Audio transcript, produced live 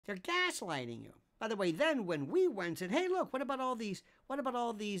They're gaslighting you. By the way, then when we went and said, hey, look, what about all these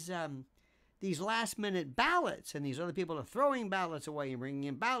last-minute ballots, and these other people are throwing ballots away and bringing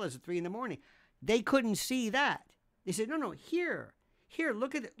in ballots at 3 in the morning. They couldn't see that. They said, no, here,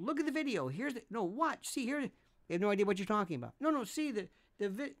 look at the video. Watch, see here. They have no idea what you're talking about. No, see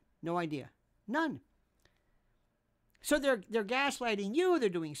no idea, none. So they're gaslighting you. They're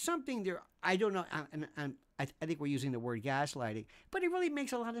doing something. I don't know. I think we're using the word gaslighting, but it really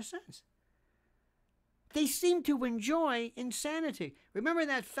makes a lot of sense. They seem to enjoy insanity. Remember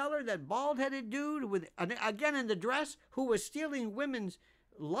that feller, that bald-headed dude with, again in the dress, who was stealing women's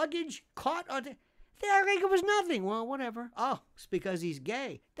luggage, caught on they act like it was nothing. Well, whatever. Oh, it's because he's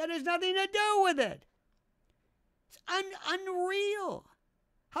gay. That has nothing to do with it. It's unreal.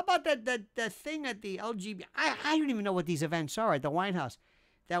 How about that thing at the LGBT? I don't even know what these events are at the White House.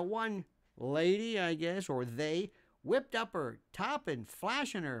 That one lady, I guess, or they, whipped up her top and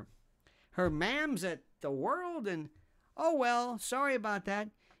flashing her mams at the world, and oh well, sorry about that.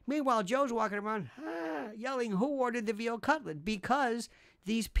 Meanwhile, Joe's walking around yelling, who ordered the veal cutlet? Because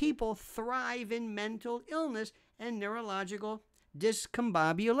these people thrive in mental illness and neurological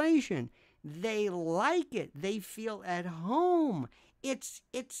discombobulation. They like it. They feel at home. It's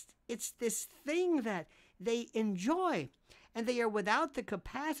this thing that they enjoy, and they are without the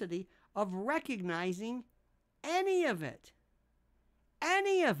capacity of recognizing any of it.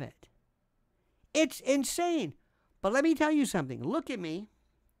 Any of it. It's insane. But let me tell you something. Look at me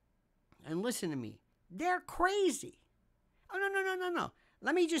and listen to me. They're crazy. Oh, no.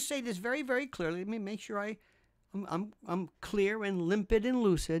 Let me just say this very, very clearly. Let me make sure I'm clear and limpid and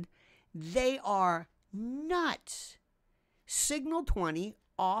lucid. They are nuts. Signal 20,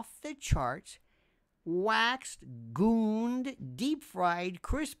 off the charts, waxed, gooned, deep-fried,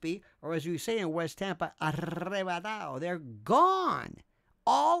 crispy, or as we say in West Tampa, arrebatado. They're gone.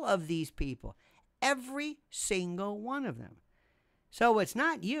 All of these people. Every single one of them. So it's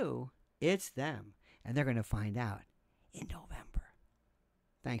not you, it's them. And they're going to find out in November.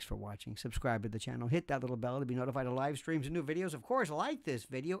 Thanks for watching. Subscribe to the channel. Hit that little bell to be notified of live streams and new videos. Of course, like this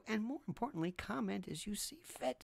video. And more importantly, comment as you see fit.